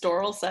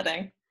pastoral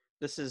setting.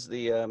 This is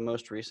the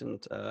most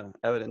recent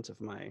evidence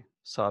of my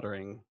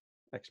soldering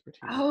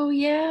expertise. Oh,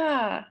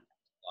 yeah.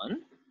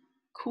 Fun.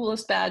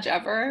 Coolest badge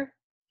ever.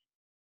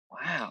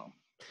 Wow.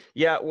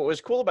 Yeah, what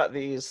was cool about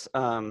these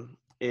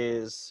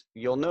is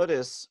you'll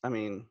notice, I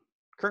mean,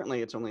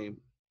 currently it's only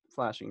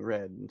flashing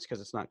red. It's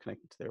because it's not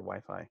connected to their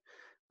Wi-Fi,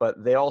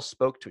 but they all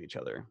spoke to each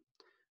other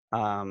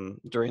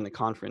during the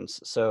conference.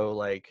 So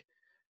like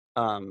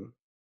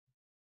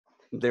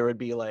there would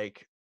be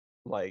like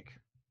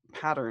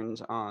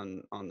patterns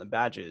on the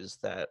badges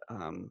that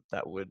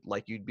that would,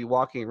 like, you'd be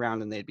walking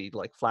around and they'd be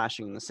like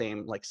flashing the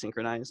same, like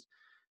synchronized.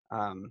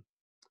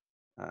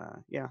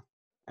 Yeah,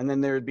 And then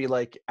there would be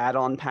like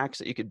add-on packs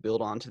that you could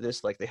build onto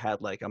this. Like they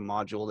had like a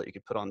module that you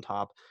could put on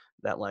top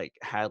that like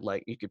had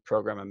like you could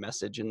program a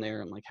message in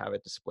there and like have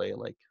it display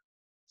like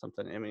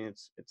something. I mean,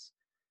 it's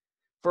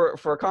for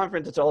a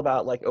conference, it's all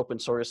about like open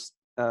source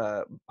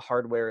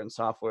hardware and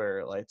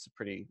software. Like it's a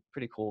pretty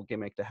cool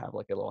gimmick to have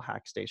like a little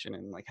hack station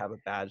and like have a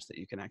badge that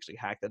you can actually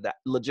hack that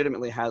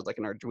legitimately has like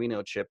an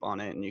Arduino chip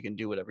on it, and you can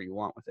do whatever you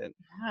want with it.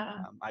 Yeah.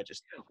 I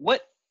just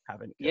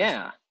haven't.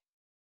 Yeah.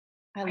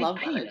 I love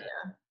that idea.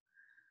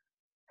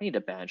 I need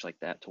a badge like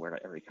that to wear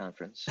at every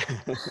conference.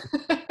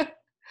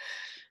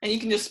 And you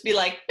can just be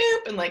like,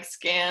 boop, and like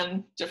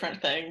scan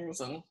different things,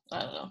 and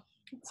I don't know.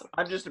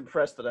 I'm just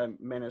impressed that I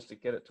managed to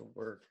get it to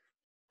work.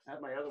 I have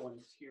my other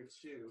ones here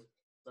too,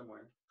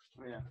 somewhere.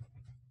 Oh yeah.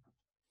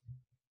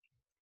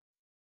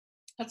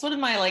 That's one of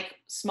my like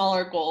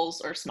smaller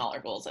goals, I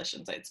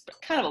shouldn't say, it's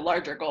kind of a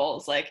larger goal,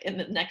 is like in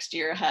the next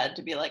year ahead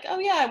to be like, oh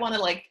yeah, I want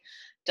to like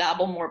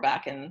dabble more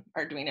back in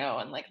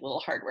Arduino and like little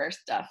hardware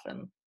stuff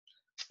and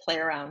play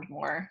around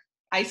more.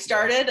 I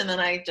started and then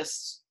I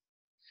just...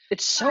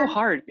 It's so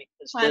hard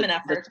because time and the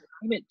effort.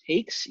 time it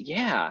takes,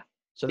 yeah.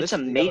 So this it's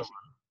amazing.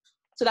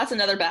 So that's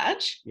another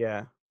badge?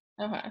 Yeah.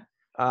 Okay.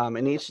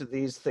 And each of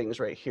these things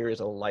right here is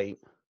a light.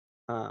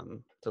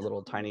 It's a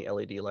little tiny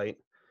LED light.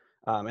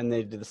 And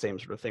they did the same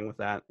sort of thing with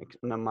that.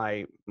 And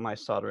my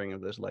soldering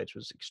of those lights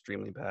was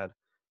extremely bad.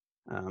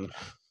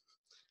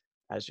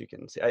 As you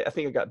can see, I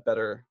think it got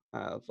better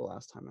the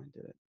last time I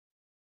did it.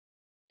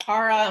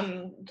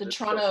 The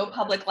Toronto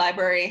Public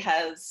Library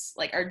has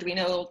like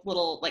Arduino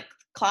little like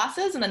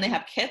classes, and then they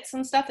have kits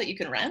and stuff that you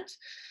can rent.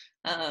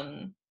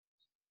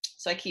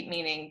 So I keep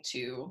meaning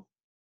to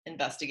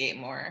investigate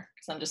more,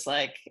 because I'm just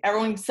like,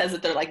 everyone says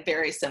that they're like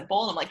very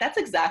simple, and I'm like, that's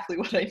exactly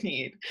what I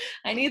need.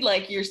 I need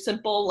like your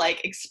simple,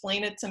 like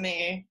explain it to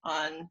me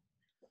on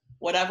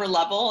whatever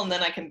level, and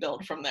then I can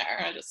build from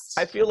there.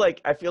 I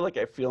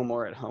feel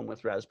more at home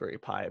with Raspberry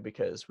Pi,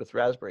 because with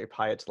Raspberry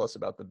Pi it's less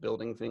about the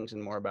building things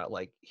and more about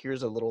like,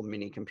 here's a little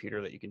mini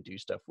computer that you can do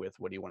stuff with.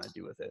 What do you want to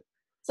do with it?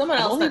 Someone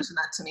else mentioned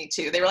that to me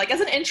too. They were like, as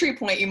an entry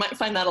point, you might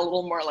find that a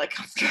little more like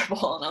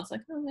comfortable. And I was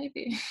like, oh,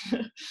 maybe.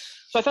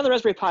 So I found the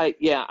Raspberry Pi,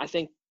 I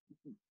think,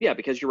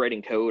 because you're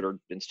writing code or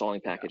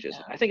installing packages.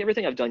 Yeah. I think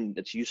everything I've done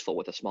that's useful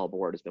with a small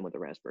board has been with the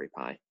Raspberry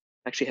Pi. I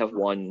actually have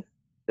one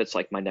that's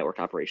like my network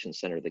operations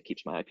center that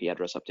keeps my IP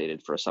address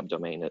updated for a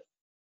subdomain at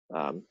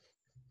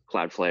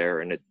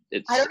Cloudflare, and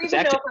it's.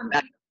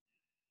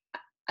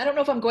 I don't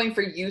know if I'm going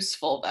for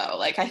useful though.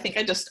 Like I think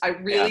I just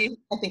want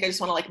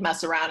to like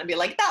mess around and be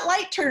like, that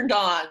light turned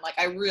on. Like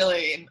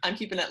I'm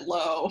keeping it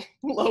low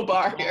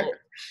bar here.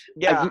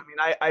 Yeah, I mean,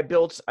 I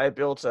built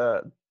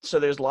so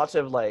there's lots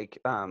of like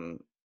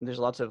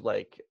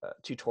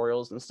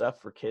tutorials and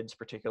stuff for kids,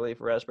 particularly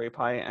for Raspberry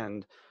Pi,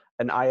 and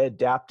I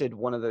adapted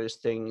one of those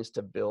things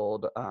to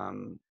build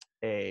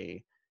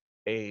a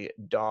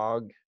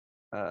dog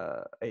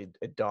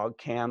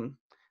cam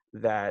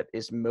that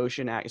is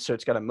so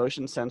it's got a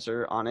motion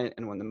sensor on it,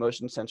 and when the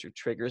motion sensor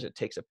triggers, it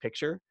takes a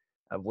picture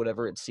of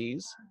whatever it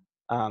sees.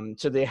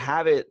 So they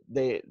have it.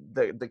 The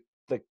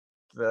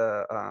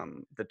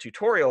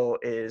tutorial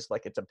is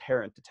like, it's a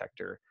parent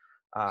detector.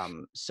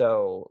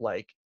 So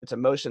like it's a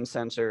motion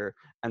sensor,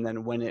 and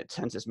then when it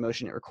senses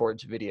motion, it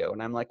records video.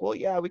 And I'm like, well,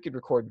 yeah, we could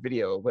record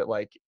video, but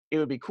like it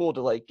would be cool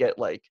to like get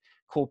like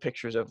cool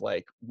pictures of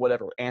like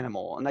whatever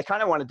animal. And I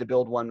kind of wanted to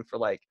build one for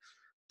like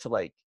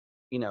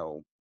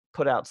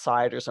put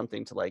outside or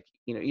something, to like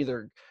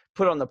either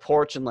put on the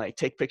porch and like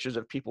take pictures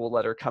of people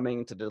that are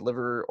coming to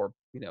deliver, or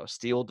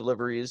steal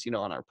deliveries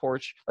on our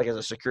porch, like as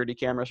a security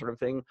camera sort of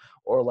thing,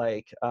 or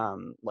like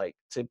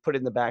to put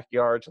in the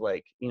backyard to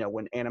like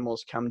when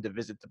animals come to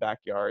visit the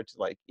backyard, to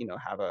like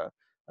have a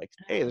like,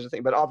 hey, there's a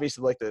thing. But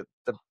obviously like the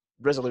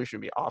resolution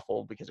would be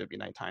awful because it would be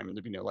nighttime and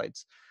there'd be no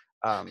lights.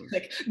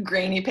 Like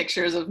grainy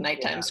pictures of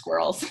nighttime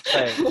squirrels.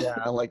 Right,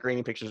 yeah, like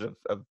grainy pictures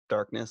of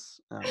darkness.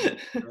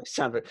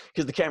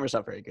 Because the camera's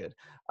not very good.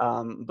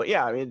 But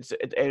yeah, I mean,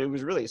 it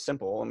was really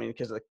simple. I mean,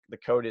 because the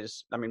code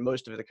is, I mean,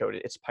 most of the code,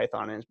 it's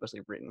Python, and it's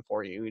mostly written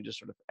for you. You just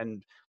sort of,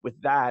 and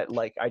with that,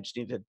 like, I just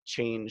needed to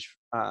change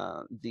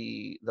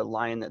the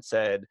line that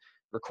said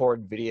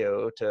record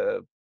video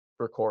to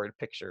record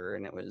picture,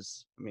 and it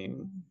was, I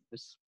mean,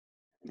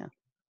 yeah.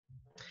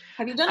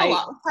 Have you done a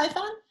lot with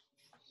Python?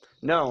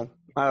 No,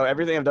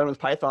 everything I've done with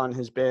Python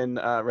has been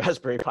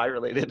Raspberry Pi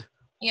related.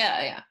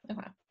 Yeah.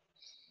 Okay.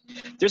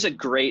 There's a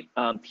great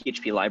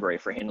PHP library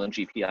for handling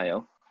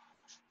GPIO.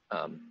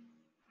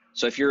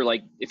 So if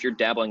you're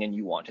dabbling and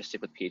you want to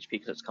stick with PHP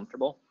because it's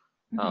comfortable,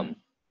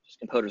 just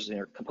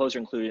composer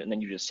included, and then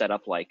you just set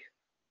up like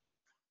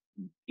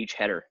each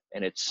header,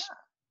 and it's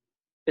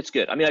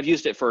good. I mean, I've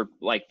used it for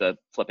like the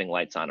flipping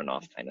lights on and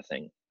off kind of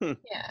thing.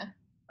 Yeah.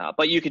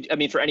 But you could, I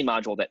mean, for any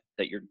module that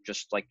you're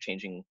just like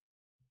changing,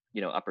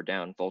 up or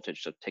down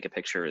voltage to take a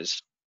picture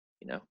is,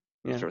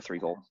 sort of 3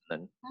 volts,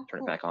 and then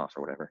turn it back off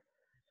or whatever.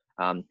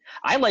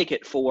 I like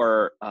it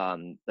for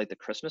like the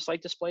Christmas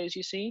light displays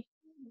you see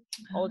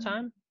all the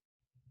time.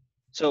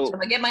 So if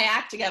I get my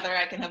act together,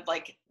 I can have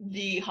like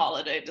the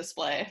holiday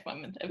display.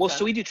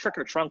 So we do trick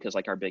or trunk as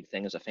like our big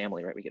thing as a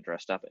family, right? We get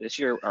dressed up. This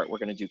year, we're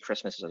going to do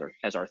Christmas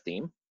as our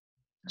theme.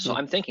 So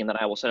I'm thinking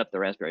that I will set up the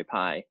Raspberry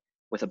Pi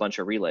with a bunch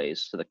of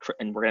relays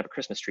and we're going to have a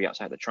Christmas tree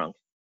outside the trunk.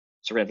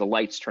 So we're going to have the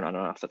lights turn on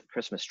and off at the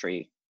Christmas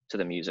tree to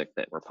the music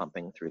that we're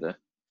pumping through the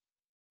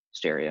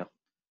stereo.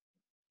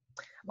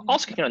 I'm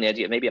also kicking on the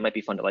idea, maybe it might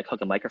be fun to like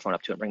hook a microphone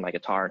up to it and bring my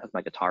guitar and hook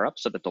my guitar up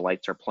so that the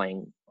lights are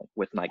playing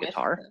with my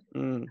guitar.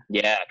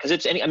 Yeah,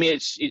 because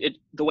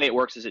the way it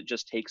works is it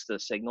just takes the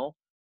signal,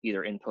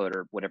 either input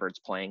or whatever it's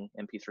playing,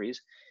 MP3s,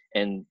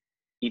 and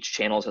each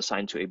channel is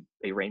assigned to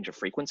a range of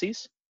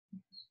frequencies.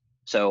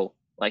 So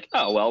like,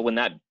 oh, well, when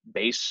that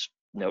bass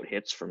note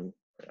hits from,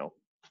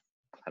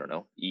 I don't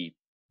know,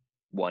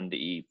 E1 to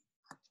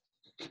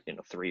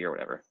E3 or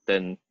whatever,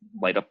 then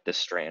light up this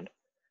strand.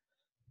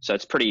 So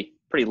it's pretty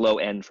low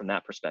end from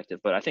that perspective,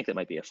 but I think that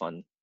might be a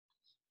fun,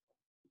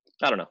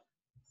 I don't know.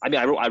 I mean,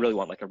 I really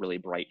want like a really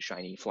bright,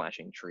 shiny,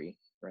 flashing tree.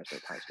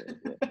 Raspberry Pi's good.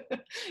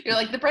 You're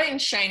like, the bright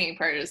and shiny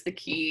part is the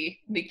key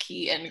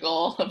end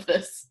goal of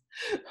this.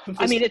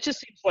 I mean, it just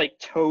seems like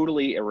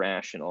totally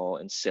irrational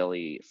and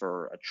silly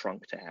for a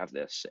trunk to have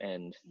this.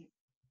 And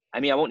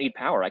I mean, I won't need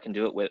power. I can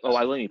do it with,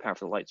 I will need power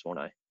for the lights, won't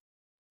I?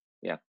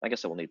 Yeah, I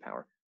guess I will need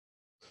power.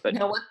 But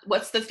now,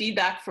 what's the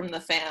feedback from the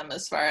fam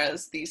as far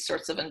as these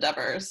sorts of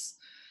endeavors?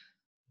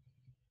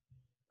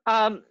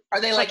 Are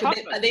they like,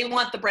 they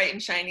want the bright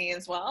and shiny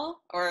as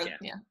well? Or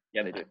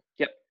yeah, they do.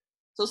 Yep.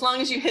 So as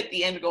long as you hit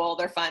the end goal,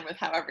 they're fine with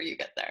however you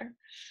get there.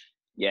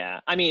 Yeah,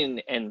 I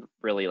mean, and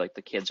really, like,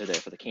 the kids are there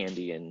for the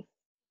candy and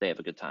they have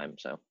a good time,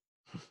 so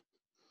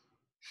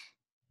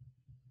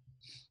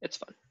it's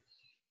fun.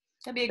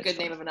 That'd be a good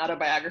name of an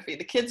autobiography.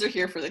 The kids are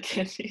here for the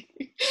candy.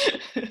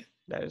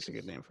 That is a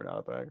good name for an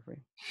autobiography.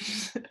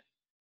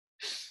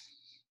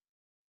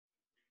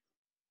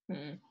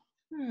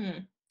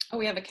 Oh,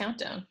 we have a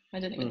countdown. I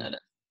didn't even notice.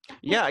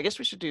 Yeah, I guess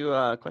we should do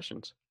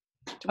questions.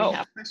 Do we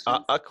have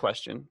questions? A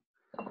question.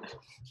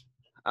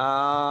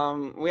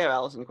 We have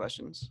Allison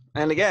questions.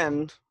 And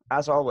again,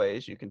 as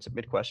always, you can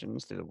submit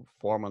questions through the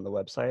form on the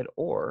website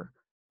or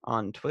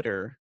on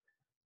Twitter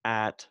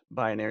at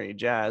Binary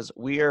Jazz.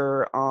 We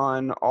are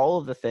on all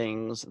of the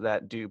things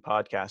that do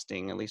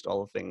podcasting, at least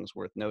all the things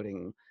worth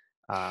noting.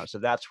 So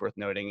that's worth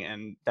noting.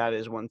 And that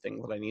is one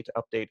thing that I need to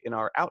update in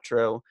our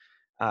outro,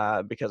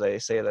 because I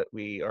say that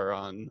we are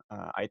on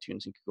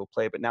iTunes and Google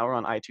Play, but now we're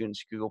on iTunes,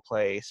 Google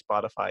Play,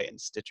 Spotify, and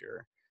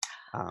Stitcher.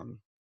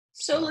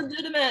 So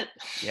legitimate.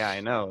 Yeah,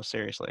 I know.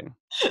 Seriously.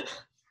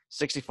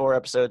 64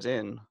 episodes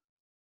in.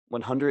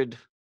 1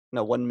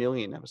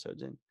 million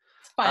episodes in.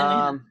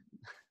 Finally.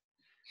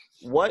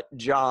 What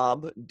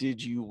job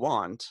did you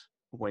want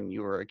when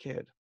you were a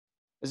kid?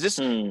 Is this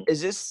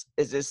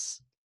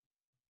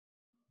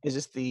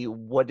the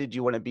what did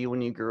you want to be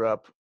when you grew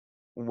up?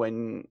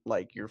 When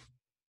like you're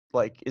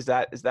like, is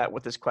that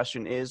what this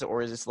question is,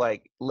 or is this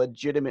like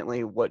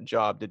legitimately what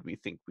job did we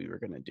think we were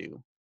going to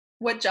do?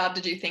 What job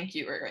did you think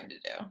you were going to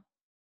do?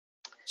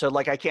 So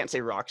like, I can't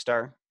say rock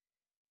star.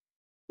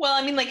 Well,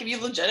 I mean, like if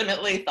you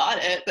legitimately thought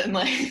it, then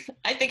like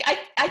I think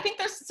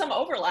there's some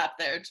overlap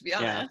there, to be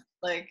honest. Yeah.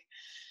 Like,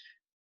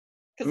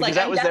 because like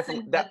that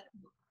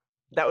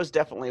was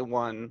definitely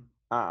one,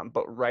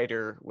 but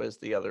writer was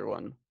the other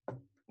one.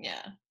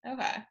 Yeah.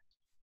 Okay.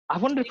 I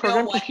wanted to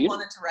program what computer. You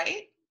wanted to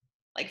write,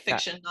 like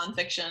fiction,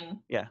 nonfiction.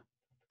 Yeah,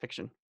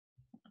 fiction.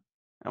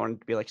 I wanted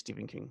to be like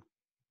Stephen King.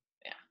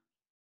 Yeah,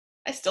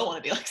 I still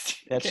want to be like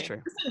Stephen King. That's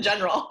true. Just in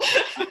general.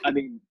 I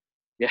mean,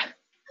 yeah,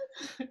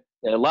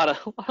 a lot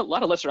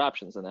of lesser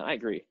options than that. I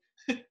agree.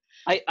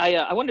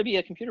 I wanted to be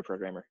a computer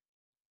programmer.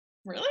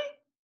 Really?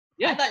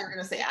 Yeah. I thought you were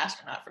going to say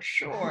astronaut for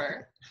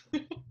sure.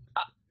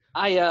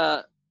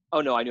 Oh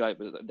no, I knew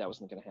that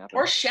wasn't going to happen.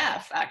 Or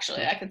chef,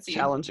 actually. I could see.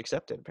 Challenge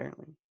accepted,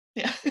 apparently.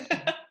 Yeah.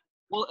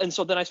 Well, and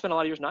so then I spent a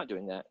lot of years not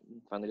doing that,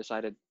 and finally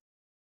decided,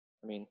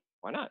 I mean,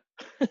 why not?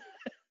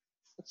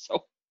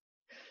 so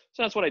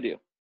that's what I do.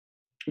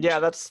 Yeah,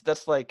 that's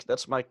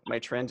my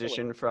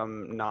transition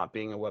from not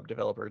being a web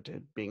developer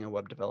to being a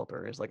web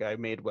developer. Is like I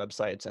made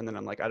websites and then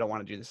I'm like, I don't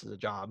want to do this as a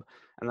job.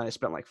 And then I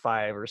spent like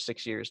 5 or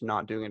 6 years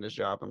not doing it as a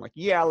job. I'm like,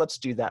 yeah, let's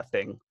do that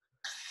thing.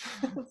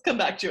 Let's come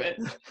back to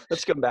it.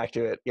 Let's come back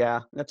to it.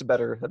 Yeah, that's a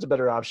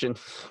better option.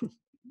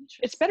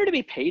 It's better to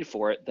be paid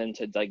for it than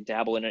to like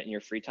dabble in it in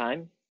your free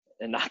time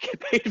and not get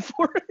paid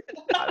for it.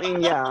 I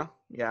mean, yeah.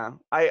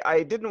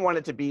 I didn't want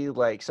it to be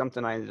like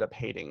something I ended up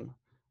hating.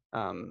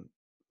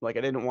 Like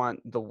I didn't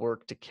want the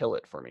work to kill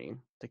it for me,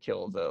 to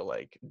kill the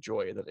like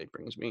joy that it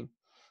brings me.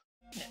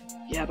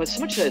 Yeah, but so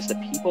much of that is the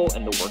people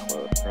and the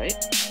workload, right?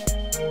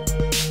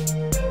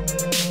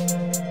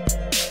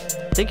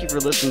 Thank you for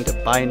listening to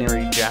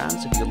Binary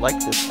Jazz. If you like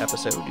this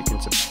episode, you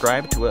can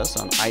subscribe to us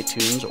on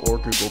iTunes or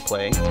Google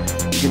Play.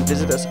 You can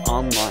visit us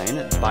online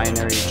at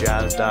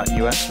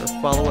binaryjazz.us or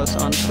follow us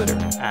on Twitter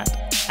at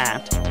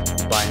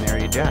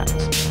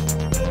binaryjazz.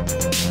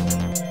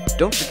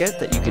 Don't forget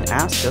that you can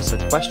ask us a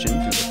question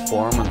through the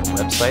form on the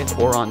website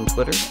or on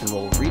Twitter, and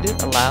we'll read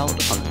it aloud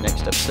on the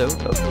next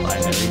episode of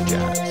Binary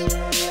Jazz.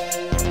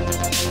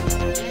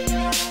 Bye.